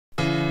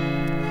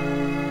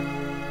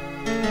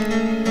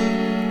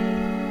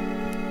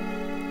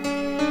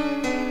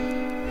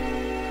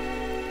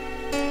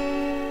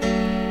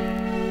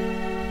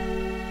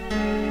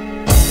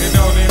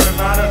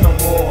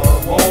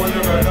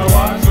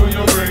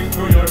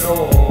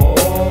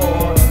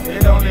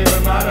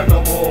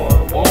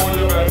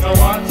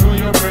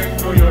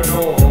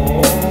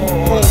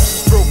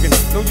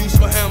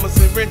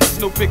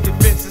No picket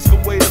fences, the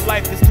way of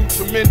life is too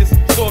tremendous.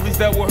 Stories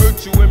that will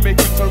hurt you and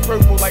make you turn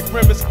purple like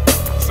grimace.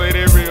 Say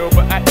they real,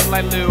 but acting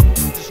like little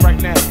just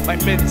right now, like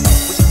minutes.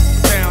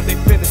 Which down they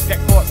finish, got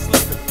caught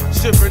slipping,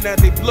 shivering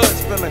as they blood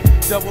spilling.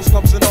 Devil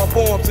slumps in all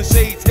forms and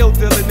shades, ill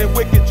dealing and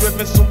wicked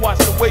driven. So watch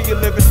the way you're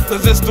living,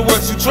 cause it's the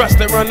ones you trust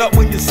that run up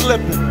when you're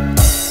slipping.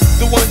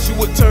 The ones you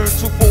would turn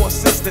to for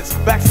assistance.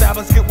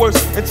 Backstabbers get worse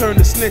and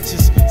turn to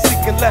snitches,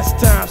 seeking less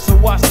time, so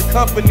watch the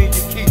company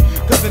you keep.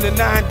 Cause in the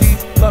 90s,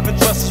 love and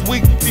trust is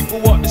weak. People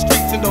walk the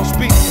streets and don't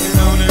speak. It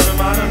don't even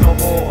matter no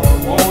more.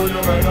 Whoa,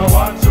 you better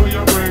watch who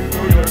you bring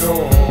through your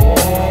door.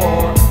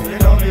 It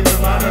don't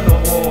even matter no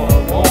more.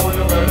 Whoa,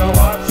 you better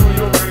watch who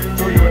you bring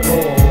through your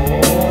door.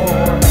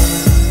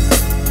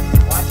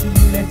 Watch who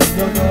you let through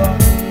your door.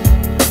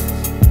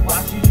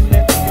 Watch who you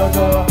let through your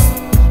door.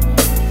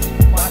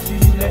 Watch who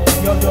you let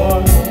through your door.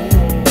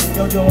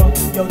 Your door,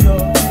 your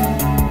door.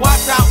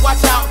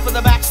 Watch out for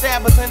the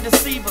backstabbers and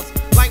deceivers.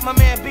 Like my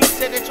man B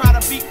said, they try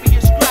to beat for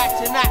your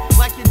scratch and act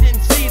like you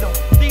didn't see them.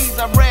 These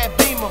I red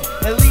beam them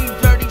and leave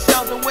dirty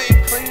shells away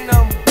and clean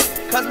them.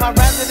 Cause my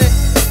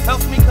residence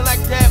helps me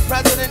collect dead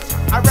presidents.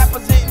 I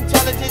represent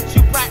intelligence,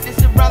 you practice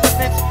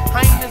irrelevance.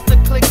 Hyenas the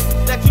clique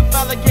that you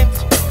fell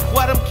against.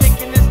 What I'm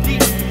kicking is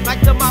deep,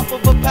 like the mouth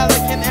of a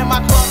pelican. In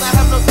my claws I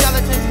have no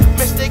skeletons.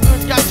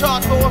 Mistakers got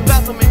charged for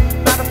embezzlement.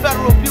 Now the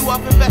Federal Bureau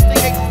of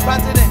Investigations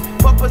president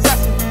for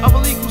possession of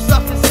illegal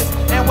substances.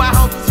 And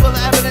warehouses full of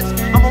evidence.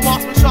 I'm a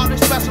marksman,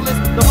 sharpness specialist.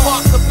 The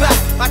parks are back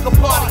like a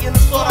party in the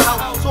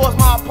slaughterhouse. So is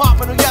my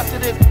apartment, or yes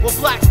it is. With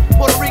blacks,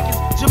 Puerto Ricans,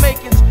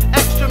 Jamaicans,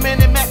 extra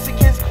men and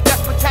Mexicans. That's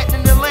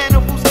protecting the land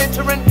of who's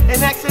entering and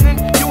exiting.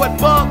 You at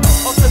bug,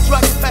 or the drug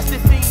infested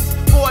fiends.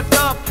 For a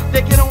dove,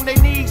 they get on their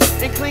knees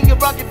and clean your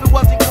rug if it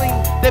wasn't clean.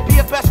 They'd be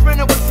a best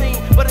friend of a scene.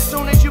 But as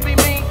soon as you be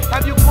mean,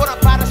 have you caught up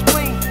by the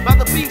spleen? By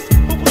the beast,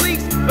 who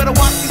police? Better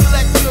watch who you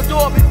let to your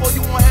door before you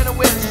want head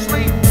away to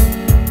sleep.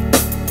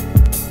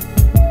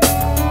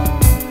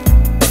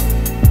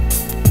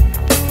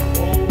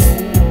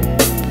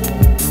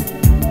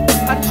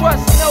 I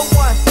trust no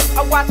one.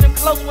 I watch him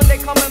close when they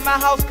come in my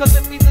house. Cause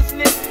if he's a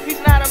snitch, he's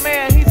not a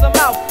man, he's a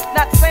mouse.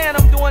 Not saying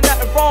I'm doing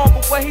nothing wrong,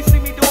 but what he see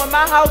me do in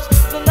my house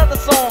is another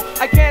song.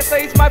 I can't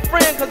say he's my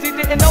friend cause he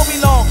didn't know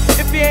me long.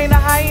 If he ain't a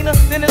hyena,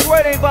 then his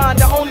word ain't bond.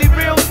 The only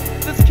real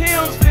is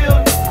kills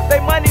feel. They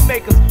money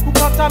makers who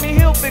come Tommy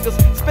Hill figures,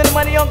 spending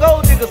money on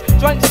gold diggers,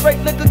 drink straight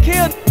liquor,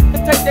 kill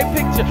and take their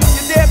picture.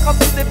 You dare come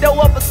through the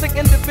door of a sick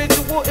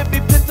individual, it be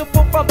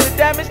pitiful from the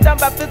damage done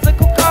by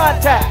physical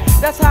contact.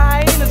 That's how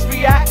hyenas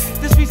react.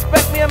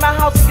 Disrespect me in my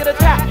house and get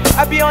attacked.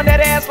 I be on that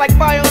ass like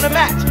fire on a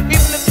match. Even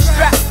if the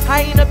strap,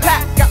 hyena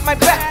pack, got my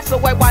back. So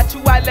I watch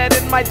who I let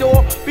in my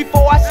door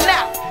before I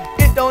snap.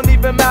 It don't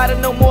even matter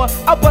no more,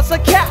 I bust a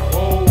cap. It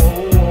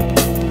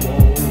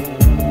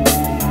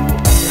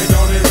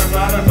don't even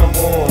matter no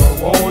more.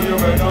 Whoa, you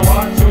better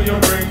watch who you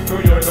bring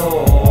through your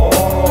door.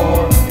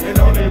 It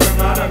don't even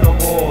matter no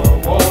more.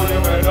 Whoa, you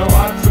better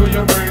watch who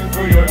you bring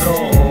through your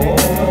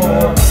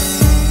door.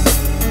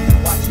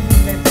 Watch who you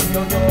let through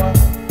your door.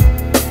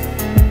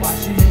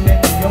 Watch who you let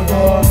through your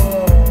door.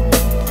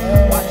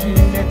 Watch who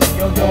you let through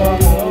your door.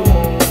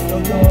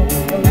 Your door,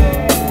 your door.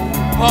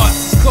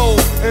 Hearts is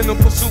cold in the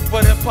pursuit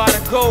for that pot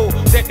of gold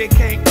that they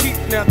can't keep.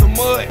 Now the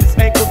mud is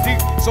ankle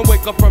deep. Some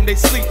wake up from their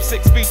sleep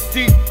 6 feet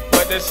deep.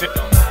 But that shit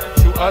don't matter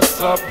to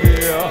us up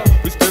here.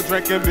 We still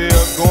drinking beer,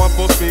 going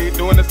full speed,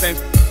 doing the same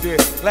shit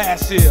did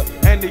last year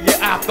and the year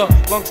after.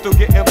 Lungs still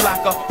getting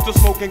blacker, still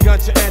smoking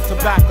ganja and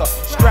tobacco.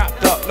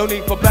 Strapped up, no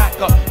need for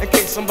backup in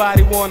case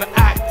somebody wanna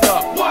act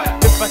up. What?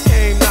 If I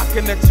came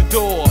knocking at your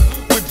door,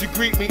 would you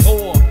greet me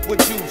or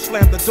would you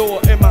slam the door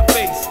in my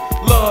face?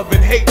 Love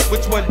and hate,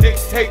 which one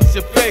dictates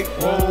your fate?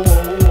 Whoa, whoa,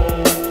 whoa.